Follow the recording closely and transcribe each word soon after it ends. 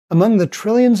Among the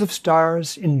trillions of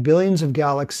stars in billions of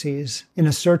galaxies, in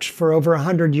a search for over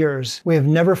 100 years, we have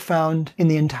never found in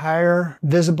the entire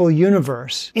visible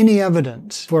universe any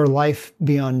evidence for life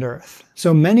beyond Earth.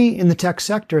 So many in the tech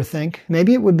sector think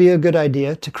maybe it would be a good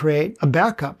idea to create a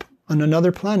backup on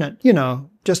another planet,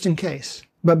 just in case.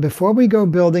 But before we go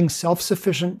building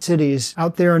self-sufficient cities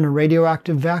out there in a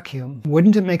radioactive vacuum,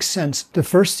 wouldn't it make sense to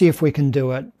first see if we can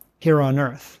do it here on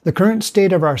Earth? The current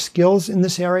state of our skills in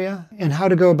this area and how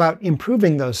to go about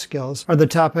improving those skills are the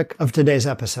topic of today's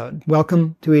episode.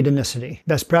 Welcome to Edenicity,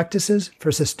 best practices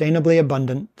for sustainably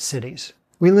abundant cities.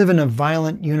 We live in a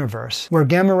violent universe where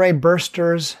gamma-ray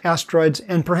bursters, asteroids,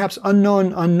 and perhaps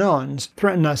unknown unknowns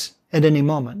threaten us at any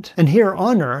moment. And here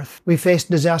on Earth, we face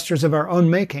disasters of our own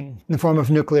making in the form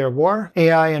of nuclear war,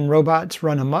 AI and robots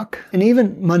run amok, and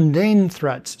even mundane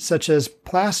threats such as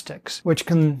plastics, which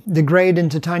can degrade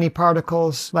into tiny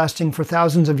particles lasting for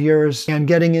thousands of years and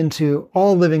getting into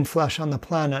all living flesh on the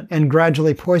planet and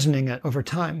gradually poisoning it over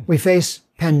time. We face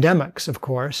pandemics, of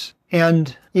course,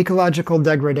 and ecological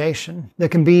degradation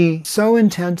that can be so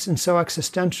intense and so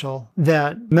existential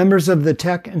that members of the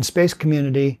tech and space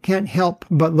community can't help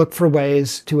but look for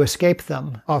ways to escape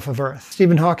them off of Earth.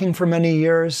 Stephen Hawking for many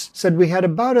years said we had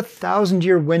about a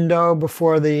 1,000-year window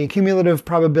before the cumulative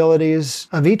probabilities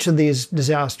of each of these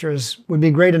disasters would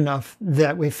be great enough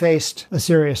that we faced a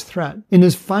serious threat. In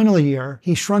his final year,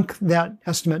 he shrunk that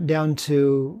estimate down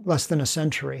to less than a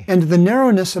century. And the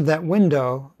narrowness of that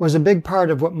window was a big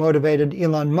part of what motivated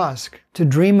Elon Musk to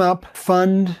dream up,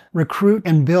 fund, recruit,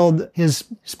 and build his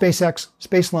SpaceX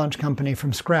space launch company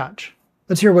from scratch.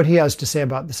 Let's hear what he has to say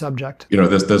about the subject.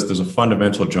 There's a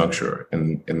fundamental juncture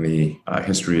in the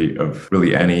history of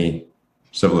really any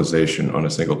civilization on a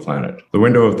single planet. The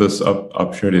window of this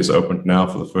opportunity is opened now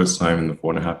for the first time in the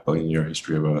 4.5 billion year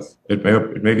history of Earth.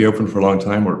 It may be open for a long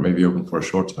time, or it may be open for a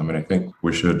short time, and I think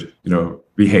we should,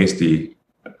 be hasty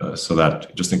so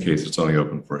that just in case it's only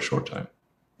open for a short time.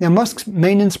 Now, Musk's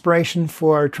main inspiration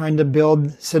for trying to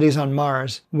build cities on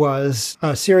Mars was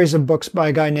a series of books by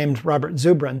a guy named Robert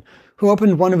Zubrin, who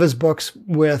opened one of his books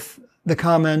with the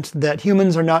comment that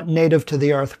humans are not native to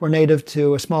the Earth, we're native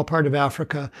to a small part of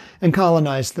Africa, and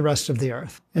colonized the rest of the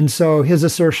Earth. And so his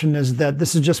assertion is that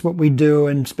this is just what we do,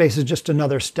 and space is just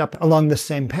another step along the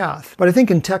same path. But I think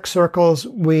in tech circles,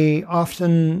 we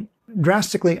often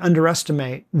drastically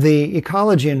underestimate the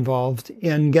ecology involved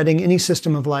in getting any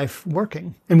system of life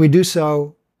working. And we do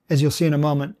so, as you'll see in a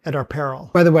moment, at our peril.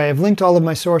 By the way, I've linked all of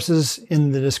my sources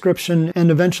in the description, and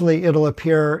eventually it'll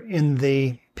appear in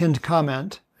the pinned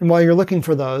comment. And while you're looking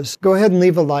for those, go ahead and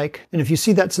leave a like. And if you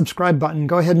see that subscribe button,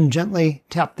 go ahead and gently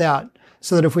tap that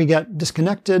so that if we get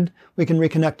disconnected, we can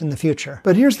reconnect in the future.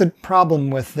 But here's the problem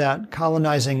with that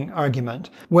colonizing argument.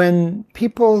 When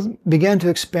people began to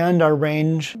expand our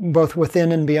range, both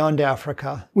within and beyond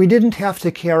Africa, we didn't have to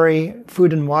carry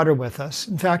food and water with us.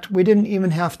 In fact, we didn't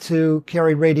even have to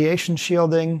carry radiation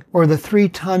shielding or the 3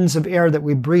 tons of air that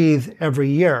we breathe every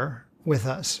year with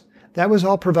us. That was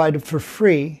all provided for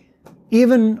free,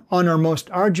 even on our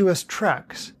most arduous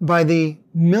treks, by the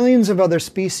millions of other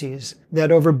species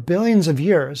that over billions of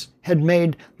years had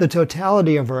made the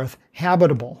totality of Earth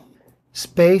habitable.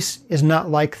 Space is not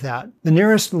like that. The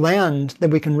nearest land that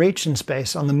we can reach in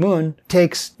space, on the moon,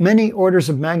 takes many orders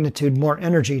of magnitude more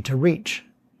energy to reach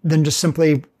than just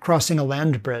simply crossing a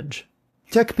land bridge.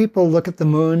 Tech people look at the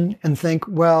moon and think,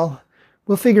 well,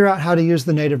 we'll figure out how to use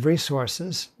the native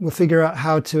resources. We'll figure out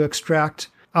how to extract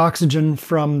oxygen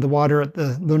from the water at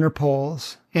the lunar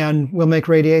poles, and we'll make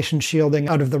radiation shielding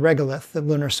out of the regolith, the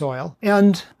lunar soil,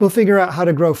 and we'll figure out how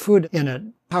to grow food in it.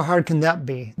 How hard can that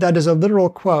be? That is a literal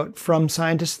quote from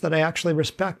scientists that I actually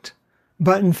respect.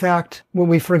 But in fact, what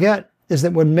we forget is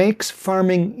that what makes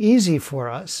farming easy for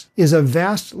us is a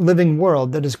vast living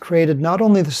world that has created not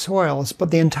only the soils, but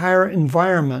the entire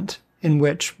environment in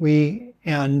which we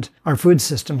and our food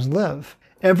systems live.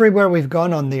 Everywhere we've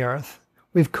gone on the Earth,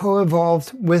 we've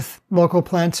co-evolved with local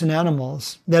plants and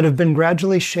animals that have been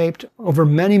gradually shaped over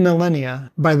many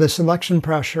millennia by the selection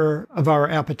pressure of our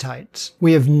appetites.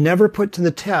 We have never put to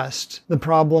the test the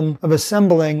problem of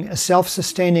assembling a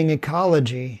self-sustaining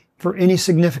ecology for any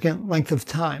significant length of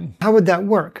time. How would that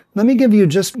work? Let me give you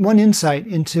just one insight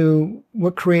into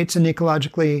what creates an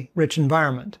ecologically rich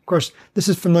environment. Of course, this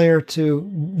is familiar to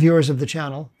viewers of the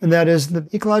channel, and that is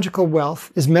that ecological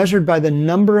wealth is measured by the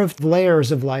number of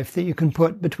layers of life that you can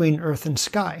put between earth and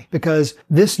sky, because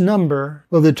this number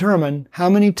will determine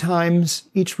how many times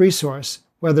each resource,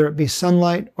 whether it be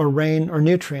sunlight or rain or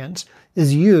nutrients,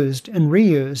 is used and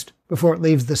reused before it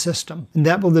leaves the system. And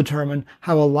that will determine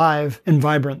how alive and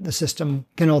vibrant the system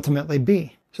can ultimately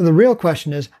be. So the real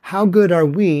question is, how good are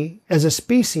we as a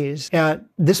species at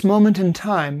this moment in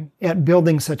time at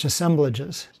building such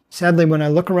assemblages? Sadly, when I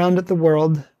look around at the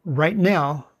world right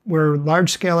now, where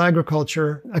large-scale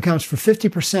agriculture accounts for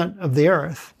 50% of the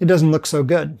earth, it doesn't look so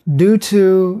good. Due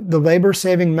to the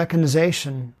labor-saving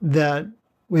mechanization that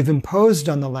we've imposed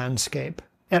on the landscape,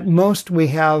 at most we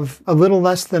have a little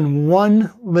less than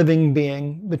one living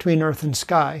being between earth and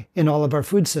sky in all of our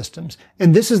food systems.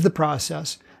 And this is the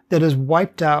process that has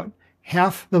wiped out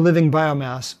half the living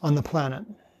biomass on the planet.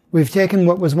 We've taken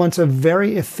what was once a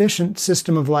very efficient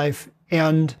system of life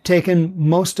and taken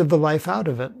most of the life out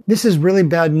of it. This is really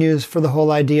bad news for the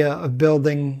whole idea of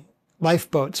building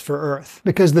lifeboats for Earth,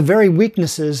 because the very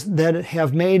weaknesses that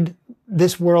have made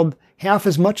this world half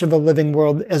as much of a living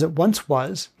world as it once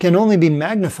was can only be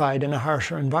magnified in a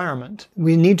harsher environment.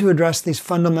 We need to address these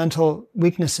fundamental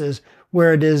weaknesses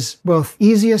where it is both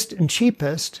easiest and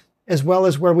cheapest, as well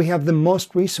as where we have the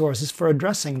most resources for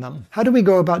addressing them. How do we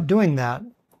go about doing that?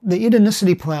 The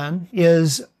Edenicity Plan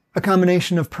is a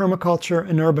combination of permaculture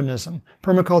and urbanism.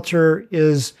 Permaculture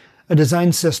is a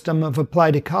design system of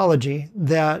applied ecology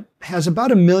that has about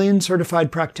 1 million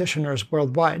certified practitioners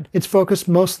worldwide. It's focused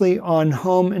mostly on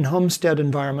home and homestead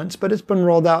environments, but it's been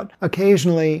rolled out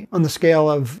occasionally on the scale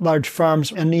of large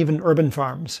farms and even urban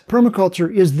farms.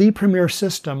 Permaculture is the premier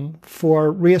system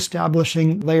for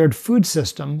reestablishing layered food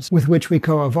systems with which we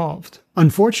co-evolved.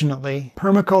 Unfortunately,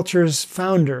 permaculture's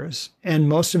founders and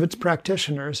most of its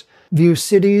practitioners view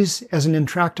cities as an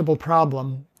intractable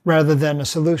problem rather than a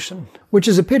solution, which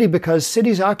is a pity because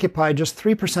cities occupy just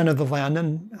 3% of the land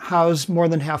and house more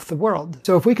than half the world.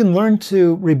 So if we can learn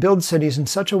to rebuild cities in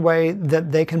such a way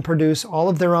that they can produce all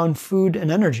of their own food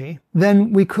and energy,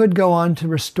 then we could go on to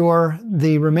restore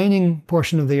the remaining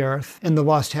portion of the earth and the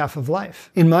lost half of life.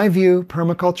 In my view,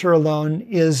 permaculture alone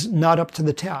is not up to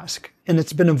the task. And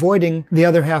it's been avoiding the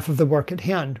other half of the work at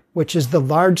hand, which is the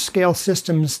large-scale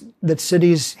systems that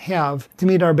cities have to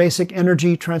meet our basic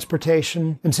energy,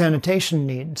 transportation, and sanitation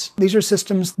needs. These are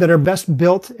systems that are best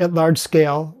built at large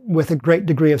scale with a great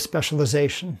degree of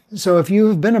specialization. So if you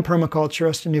have been a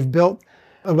permaculturist and you've built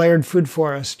a layered food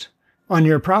forest on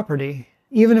your property,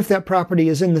 even if that property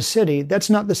is in the city, that's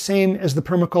not the same as the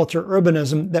permaculture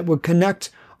urbanism that would connect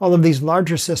all of these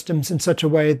larger systems in such a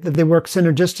way that they work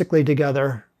synergistically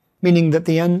together, meaning that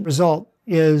the end result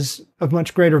is of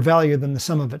much greater value than the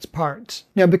sum of its parts.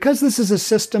 Now, because this is a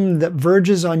system that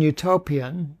verges on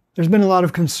utopian, there's been a lot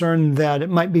of concern that it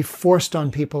might be forced on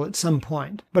people at some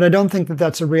point. But I don't think that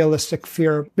that's a realistic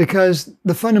fear, because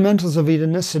the fundamentals of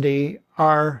Edenicity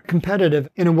are competitive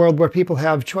in a world where people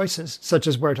have choices, such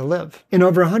as where to live. In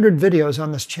over 100 videos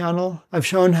on this channel, I've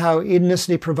shown how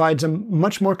Edenicity provides a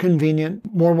much more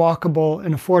convenient, more walkable,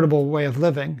 and affordable way of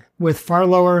living, with far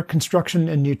lower construction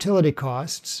and utility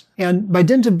costs, and by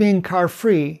dint of being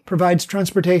car-free, provides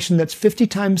transportation that's 50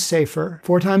 times safer,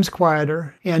 4 times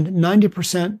quieter, and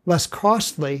 90% less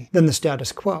costly than the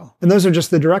status quo. And those are just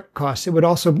the direct costs. It would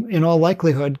also, in all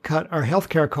likelihood, cut our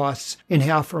healthcare costs in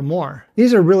half or more.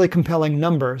 These are really compelling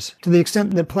numbers. To the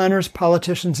extent that planners,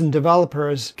 politicians, and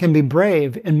developers can be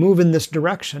brave and move in this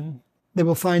direction, they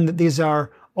will find that these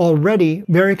are already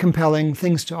very compelling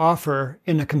things to offer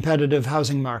in a competitive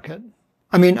housing market.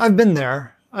 I mean, I've been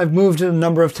there. I've moved a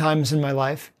number of times in my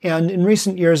life, and in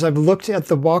recent years I've looked at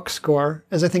the walk score,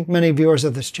 as I think many viewers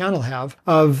of this channel have,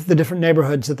 of the different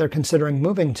neighborhoods that they're considering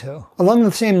moving to. Along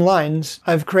the same lines,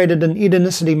 I've created an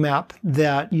Edenicity map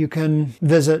that you can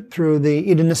visit through the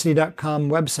Edenicity.com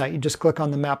website. You just click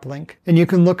on the map link, and you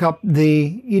can look up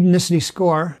the Edenicity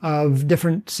score of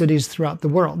different cities throughout the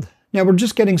world. Now, we're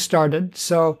just getting started,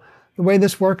 so the way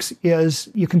this works is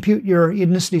you compute your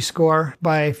Edenicity score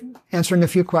by answering a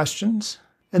few questions.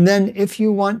 And then if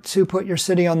you want to put your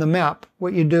city on the map,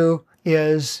 what you do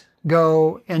is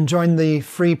go and join the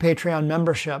free Patreon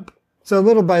membership. So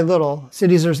little by little,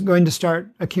 cities are going to start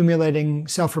accumulating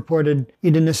self-reported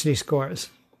Edenicity scores.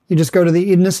 You just go to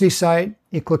the Edenicity site,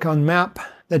 you click on Map,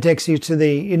 that takes you to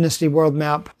the Edenicity World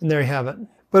Map, and there you have it.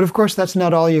 But of course, that's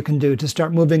not all you can do to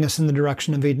start moving us in the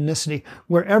direction of Edenicity.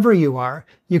 Wherever you are,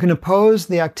 you can oppose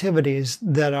the activities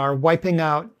that are wiping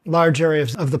out large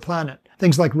areas of the planet.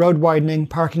 Things like road widening,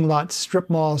 parking lots, strip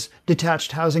malls,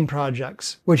 detached housing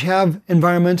projects, which have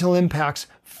environmental impacts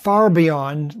far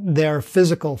beyond their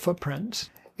physical footprints.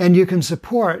 And you can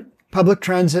support public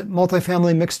transit,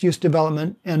 multifamily mixed-use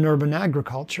development, and urban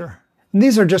agriculture. And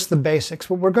these are just the basics.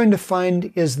 What we're going to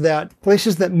find is that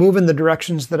places that move in the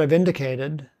directions that I've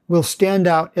indicated will stand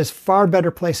out as far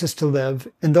better places to live,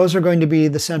 and those are going to be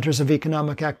the centers of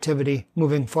economic activity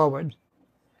moving forward.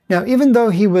 Now, even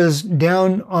though he was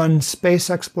down on space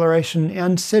exploration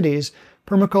and cities,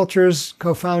 Permaculture's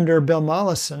co-founder Bill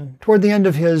Mollison, toward the end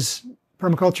of his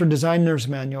Permaculture Designer's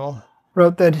Manual,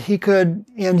 wrote that he could,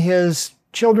 in his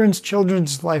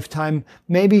children's lifetime,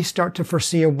 maybe start to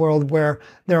foresee a world where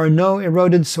there are no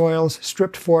eroded soils,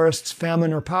 stripped forests,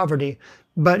 famine, or poverty.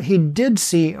 But he did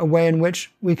see a way in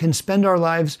which we can spend our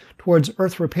lives towards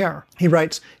earth repair. He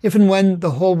writes, "If and when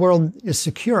the whole world is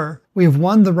secure, we have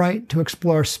won the right to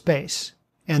explore space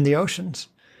and the oceans.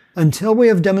 Until we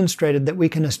have demonstrated that we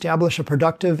can establish a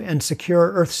productive and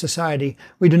secure Earth society,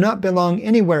 we do not belong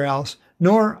anywhere else,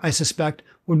 nor, I suspect,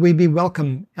 would we be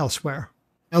welcome elsewhere."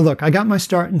 Now look, I got my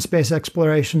start in space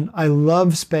exploration. I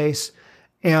love space.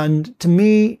 And to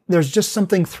me, there's just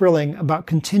something thrilling about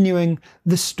continuing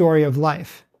this story of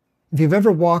life. If you've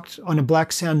ever walked on a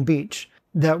black sand beach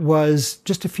that was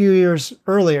just a few years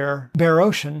earlier bare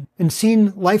ocean and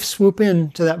seen life swoop in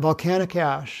to that volcanic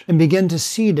ash and begin to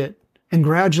seed it and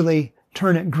gradually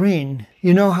turn it green,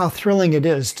 you know how thrilling it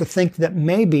is to think that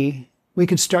maybe we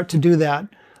could start to do that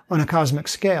on a cosmic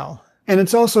scale. And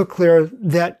it's also clear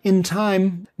that in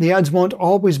time, the odds won't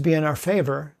always be in our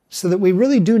favor, so that we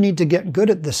really do need to get good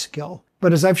at this skill.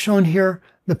 But as I've shown here,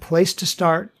 the place to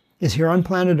start is here on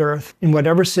planet Earth, in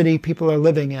whatever city people are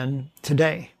living in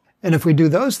today. And if we do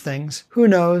those things, who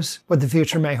knows what the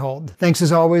future may hold. Thanks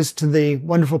as always to the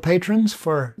wonderful patrons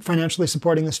for financially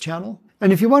supporting this channel.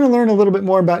 And if you want to learn a little bit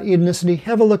more about Edenicity,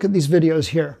 have a look at these videos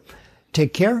here.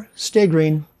 Take care, stay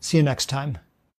green, see you next time.